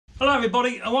Hello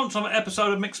everybody, I want another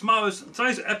episode of Micks Mowers. In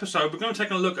today's episode we're going to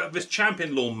take a look at this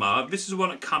Champion lawnmower. This is one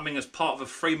that's coming as part of a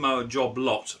free mower job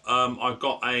lot. I've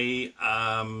got a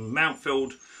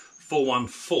Mountfield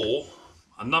 414,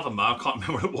 another mower, I can't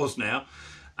remember what it was now,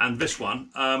 and this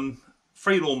one.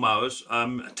 Free lawnmowers,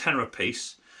 a tenner a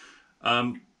piece.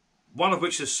 One of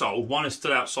which is sold, one is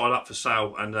still outside up for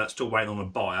sale and still waiting on a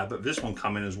buyer, but this one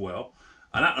come in as well.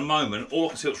 And at the moment, all I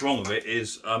can see what's wrong with it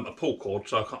is a pull cord,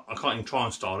 so I can't even try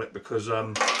and start it because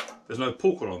there's no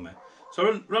pull cord on there.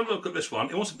 So we'll have a look at this one.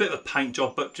 It wants a bit of a paint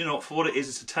job, but do you know what? For what it is,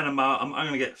 it's a tenner mower. I'm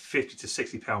going to get 50 to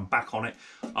 60 pound back on it.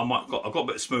 I've got a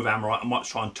bit of smooth amorite. I might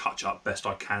try and touch up best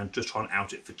I can and just try and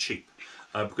out it for cheap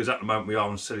because at the moment we are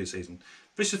on silly season.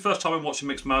 If this is the first time I'm watching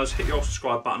Micks Mowers, hit your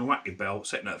subscribe button, whack your bell,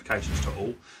 set notifications to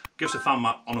all. Give us a thumb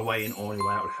up on the way in or on your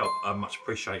way out, it would help, much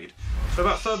appreciated. So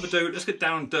without further ado, let's get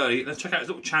down and dirty. Let's check out this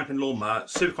little Champion lawnmower,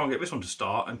 see if we can get this one to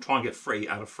start and try and get free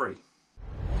out of free.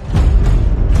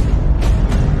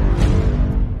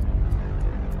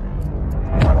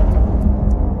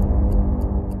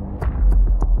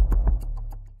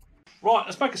 Right,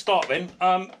 let's make a start then.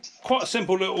 Quite a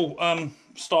simple little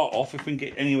start off if we can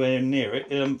get anywhere near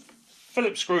it.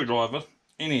 Phillips screwdriver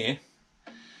in here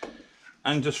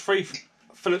and just 3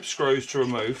 Phillips screws to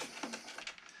remove.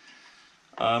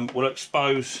 We'll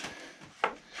expose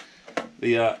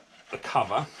the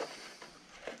cover.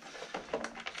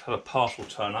 So the parcel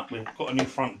turn up. We've got a new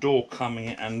front door coming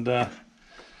and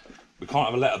we can't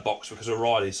have a letterbox because of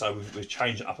Riley, so we've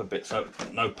changed it up a bit so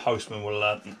no postman will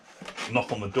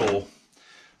knock on the door.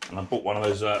 And I bought one of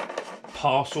those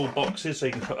parcel boxes so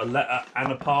you can put a letter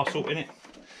and a parcel in it.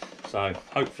 So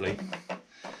hopefully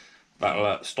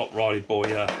that'll stop Riley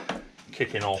boy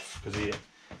kicking off because he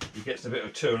gets a bit of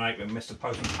a 2 and 8 when Mr.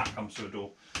 Postman Pat comes to the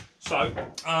door. So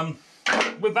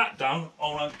with that done,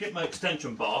 I'll get my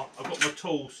extension bar. I've got my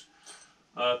tools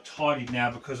tidied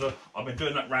now because I've been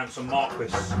doing that round some Marquis,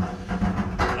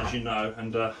 as you know,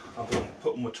 and I've been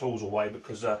putting my tools away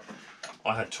because I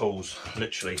had tools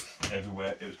literally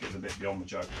everywhere. It was getting a bit beyond the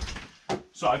joke.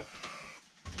 So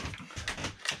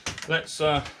let's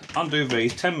undo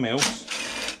these 10 mils,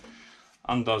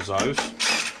 undoes those,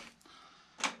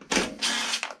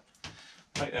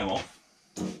 take them off,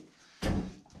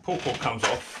 pull cord comes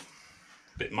off,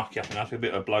 a bit mucky up enough, a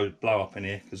bit of a blow up in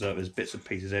here because there's bits and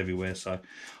pieces everywhere, so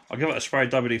I'll give it a spray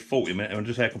WD-40 a minute and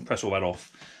just air compress all that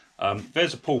off.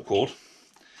 There's a pull cord,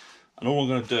 and all I'm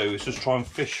going to do is just try and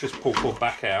fish this pull cord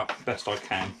back out best I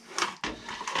can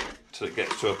till it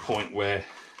gets to a point where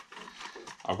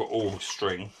I've got all the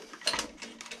string.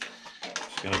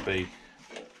 It's going to be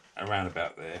around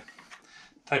about there.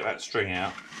 Take that string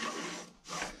out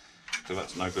because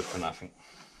that's no good for nothing,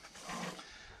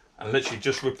 and literally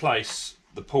just replace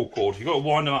the pull cord. You've got to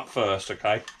wind them up first,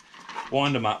 okay?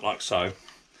 Wind them up like so,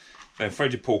 then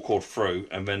thread your pull cord through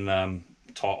and then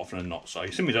tie it off in a knot. So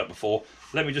you've seen me do that before.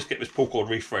 Let me just get this pull cord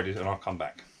re-threaded and I'll come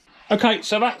back. Okay,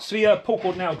 so that's the pull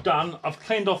cord now done. I've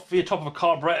cleaned off the top of a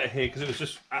carburettor here because it was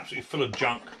just absolutely full of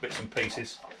junk, bits and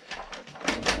pieces.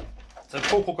 So the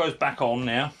pull cord goes back on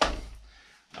now.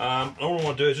 All I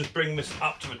want to do is just bring this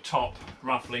up to the top,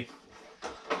 roughly.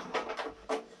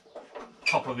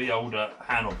 Top of the old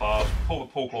handlebars. Pull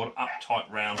the pull cord up tight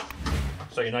round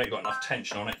so you know you've got enough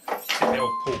tension on it. Get the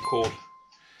old pull cord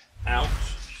out.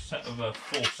 Set of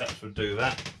 4 steps would do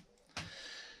that.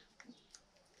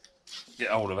 Get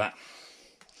hold of that.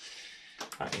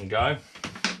 That can go.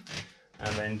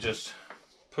 And then just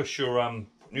push your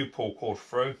new pull cord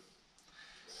through.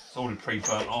 It's already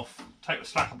pre-burnt off. Take the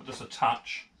slack up just a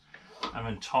touch and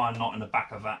then tie a knot in the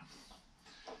back of that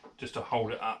just to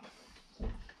hold it up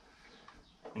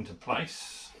into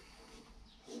place.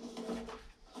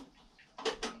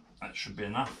 That should be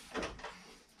enough.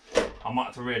 I might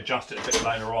have to readjust it a bit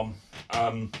later on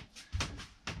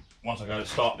once I go to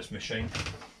start this machine.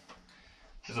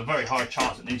 There's a very high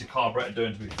chance it needs a carburettor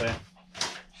doing, to be fair.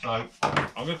 So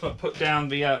I'm just going to put down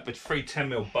the 3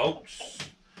 10mm bolts,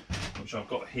 which I've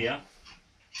got here.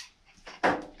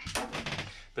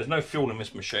 There's no fuel in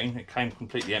this machine. It came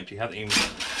completely empty.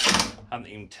 Haven't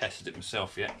even tested it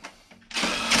myself yet.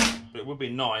 But it would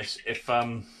be nice if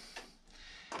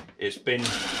it's been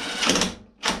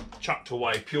chucked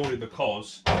away purely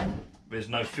because there's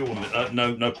no fuel in it,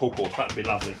 no pull cord. That'd be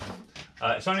lovely.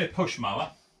 It's only a push mower,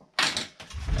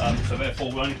 so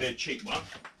therefore will only be a cheap one.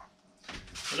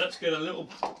 So let's get a little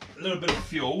bit of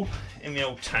fuel in the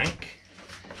old tank.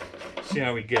 See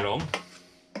how we get on.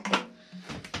 Let's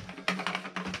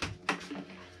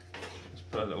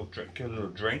put a little drink, give it a little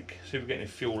drink. See if we get any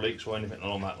fuel leaks or anything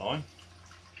along that line.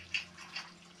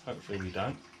 Hopefully we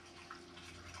don't.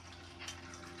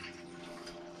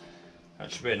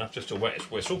 That should be enough just to wet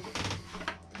its whistle.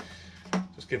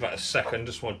 Just give that a second,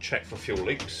 just want to check for fuel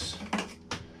leaks.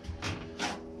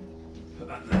 Put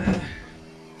that there.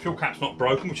 Fuel cap's not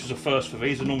broken, which is a first for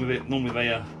these. Normally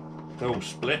they're all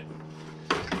split.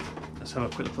 Let's have a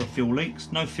quick look for fuel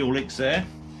leaks. No fuel leaks there.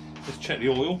 Let's check the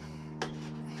oil.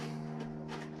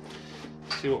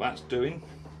 See what that's doing.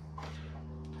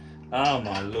 Oh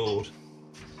my lord.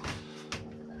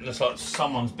 Looks like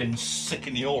someone's been sick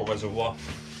in the oil reservoir.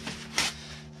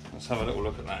 Let's have a little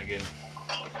look at that again.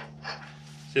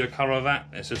 See the colour of that?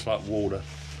 It's just like water.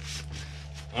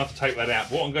 I have to take that out.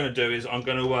 What I'm going to do is I'm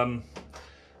going to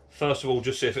first of all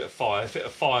just see if it'll fire. If it'll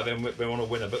fire, then we're on a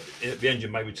winner, but the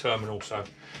engine may be terminal, so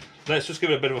let's just give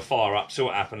it a bit of a fire up, see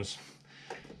what happens.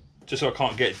 Just so I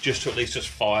can't get it just to at least just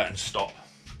fire and stop.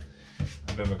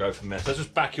 And then we'll go from there. So let's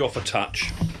just back you off a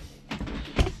touch.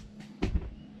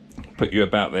 Put you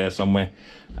about there somewhere.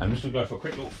 And I'm just going to go for a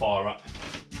quick little fire up.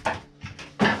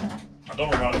 I don't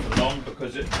want to run it for long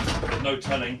because there's no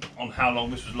telling on how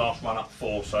long this was last run up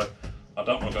for, so I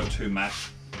don't want to go too mad.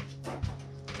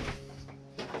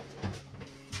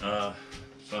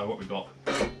 So what we got?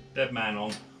 Dead man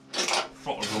on.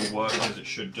 Throttle will work as it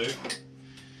should do.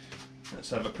 Let's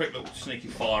have a quick little sneaky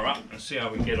fire up and see how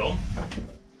we get on.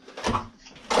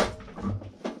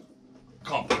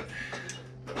 Can't put it.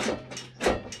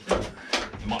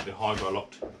 It might be hydro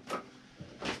locked.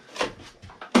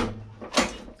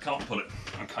 Can't pull it.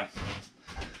 Okay.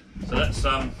 So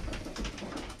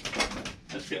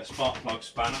let's get a spark plug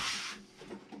spanner.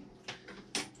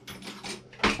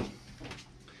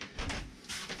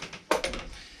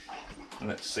 And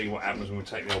let's see what happens when we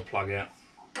take the old plug out.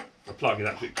 The plug is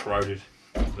absolutely corroded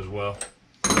as well.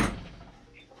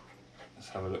 Let's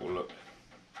have a little look.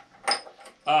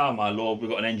 Oh my lord,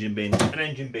 we've got an engine bin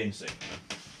signal.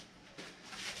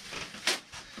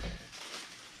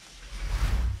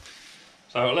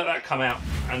 So I'll let that come out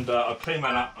and I'll clean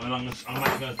that up, and I'm actually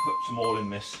going to put some oil in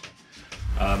this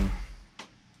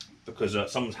because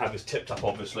someone's had this tipped up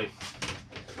obviously.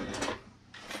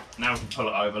 Now we can pull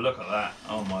it over, look at that,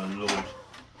 oh my lord.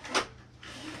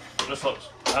 Looks like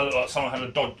someone had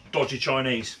a dodgy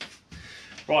Chinese.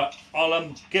 Right,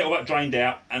 I'll get all that drained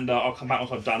out and I'll come back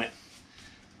once I've done it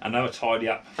and have a tidy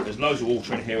up. There's loads of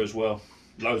water in here as well,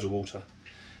 loads of water,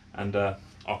 and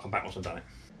I'll come back once I've done it.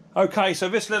 Okay, so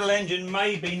this little engine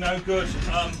may be no good.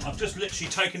 I've just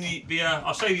literally taken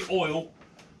I say the oil,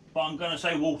 but I'm going to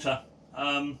say water.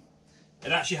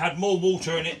 It actually had more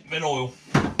water in it than oil,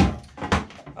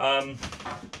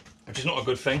 which is not a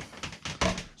good thing.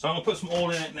 So I'm going to put some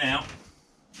oil in it now.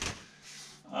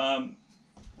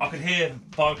 I could hear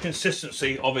by the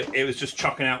consistency of it, it was just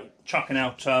chucking out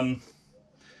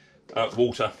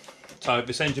water. So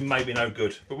this engine may be no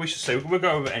good, but we should see. We'll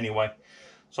go over it anyway.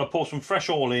 So I poured some fresh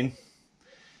oil in.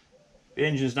 The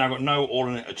engine's now got no oil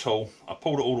in it at all. I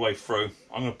pulled it all the way through.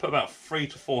 I'm going to put about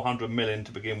 300 to 400 mil in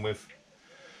to begin with.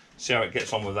 See how it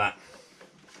gets on with that.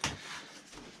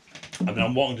 And then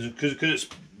I'm wanting to, because it's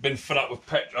been filled up with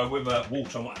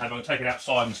water and what have you, I'm going to take it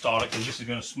outside and start it because this is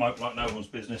going to smoke like no one's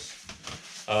business.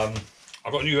 I've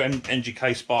got a new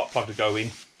NGK spark plug to go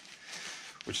in,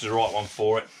 which is the right one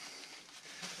for it.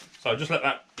 So just let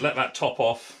that top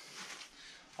off.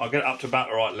 I'll get it up to about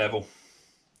the right level,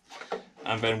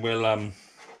 and then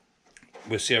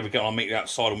we'll see how we get on. I'll meet you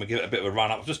outside and we'll give it a bit of a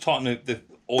run up. I'll just tighten the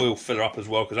oil filler up as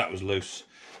well because that was loose.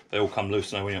 They all come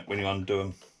loose now when you undo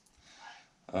them.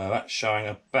 That's showing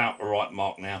about the right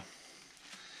mark now.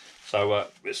 So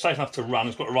it's safe enough to run.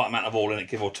 It's got the right amount of oil in it,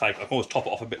 give or take. I can always top it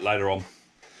off a bit later on,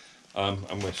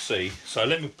 and we'll see. So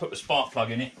let me put the spark plug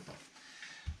in it,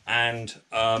 and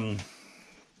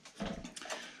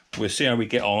we'll see how we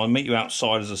get on. I'll meet you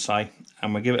outside, as I say,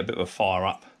 and we'll give it a bit of a fire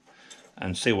up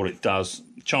and see what it does.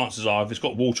 Chances are, if it's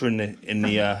got water in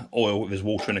the oil, there's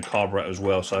water in the carburetor as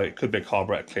well, so it could be a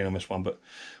carburetor clean on this one, but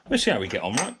we'll see how we get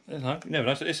on, right? You never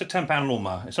know. It's a £10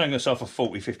 lawnmower. It's only going to sell for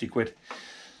 40, 50 quid,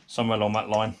 somewhere along that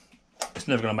line. It's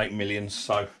never going to make millions,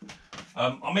 so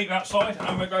I'll meet you outside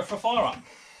and we'll go for a fire up.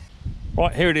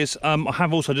 Right, here it is. I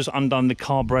have also just undone the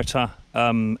carburetor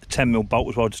 10mm bolt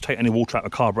as well. Just take any water out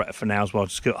of the carburetor for now as well,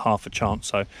 just give it half a chance.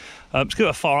 So let's give it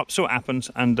a fire up, see what happens,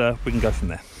 and we can go from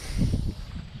there.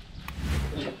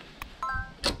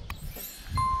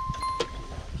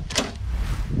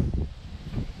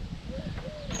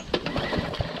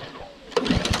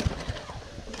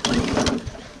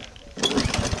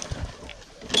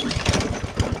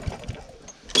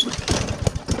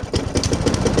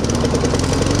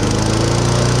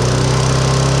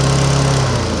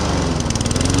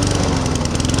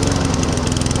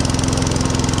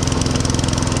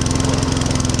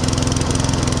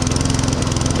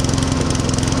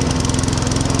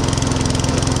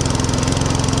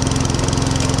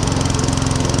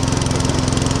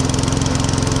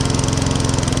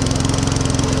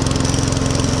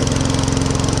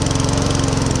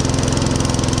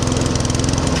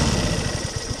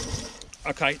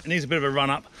 Okay, it needs a bit of a run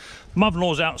up.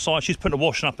 Mother-in-law's outside, she's putting the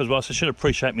washing up as well, so she'll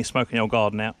appreciate me smoking the old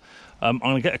garden out. I'm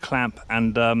going to get a clamp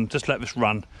and just let this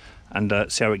run and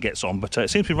see how it gets on. But it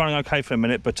seems to be running okay for a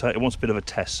minute, but it wants a bit of a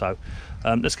test, so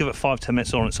let's give it 5-10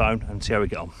 minutes on its own and see how we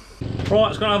get on. Right,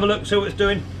 let's go and have a look, see what it's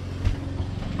doing.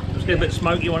 Let's get a bit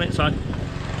smoky on it, so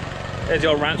there's the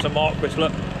old ransom mark, Chris,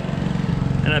 look.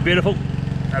 Isn't that beautiful?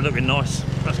 That's looking nice.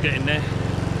 Let's get in there.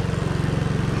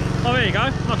 Oh, there you go,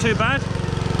 not too bad.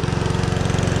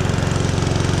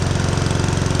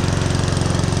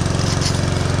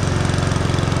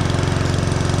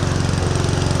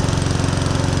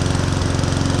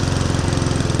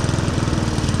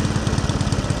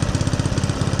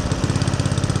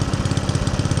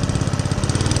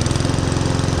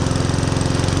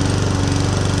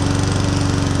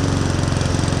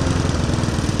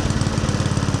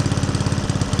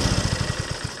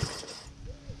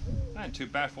 Too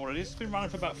bad for what it is. It's been running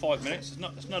for about 5 minutes.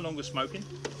 It's no longer smoking.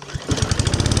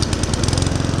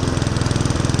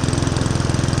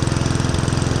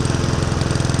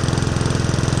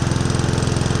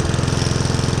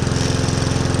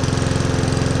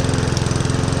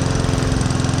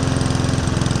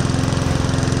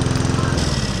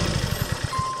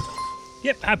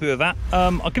 Yep, happy with that.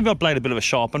 I'll give our blade a bit of a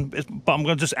sharpen, but I'm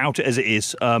going to just out it as it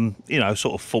is. You know,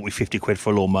 sort of 40-50 quid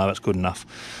for a lawnmower, that's good enough.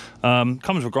 Comes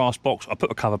with a grass box, I put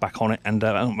the cover back on it, and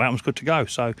that one's good to go,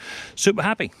 so super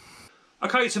happy.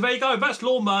 Okay, so there you go, that's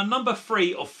lawnmower number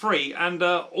 3 of 3, and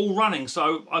all running.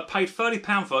 So I paid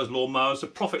 £30 for those lawnmowers. The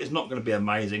profit is not going to be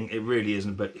amazing, it really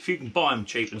isn't, but if you can buy them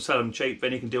cheap and sell them cheap,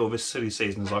 then you can deal with this silly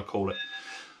season, as I call it.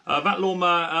 That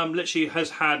lawnmower literally has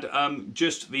had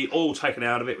just the oil taken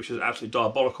out of it, which is absolutely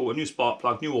diabolical. A new spark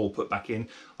plug, new oil put back in.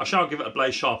 I shall give it a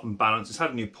blade sharp and balance. It's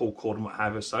had a new pull cord and what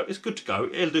have you, so it's good to go.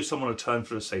 It'll do someone a turn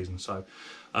for the season, so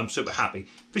I'm super happy.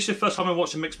 If this is the first time you're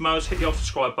watching Micks Mowers, hit the old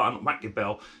subscribe button, whack your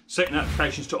bell, set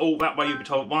notifications to all. That way you'll be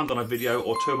told when I'm done a video,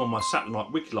 or 2 on my Saturday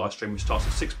night weekly live stream, which starts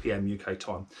at 6 PM UK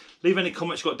time. Leave any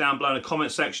comments you've got down below in the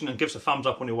comment section, and give us a thumbs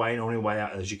up on your way in or on your way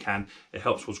out as you can. It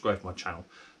helps towards growth of my channel.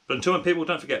 But until then, people,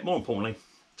 don't forget, more importantly,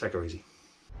 take her easy.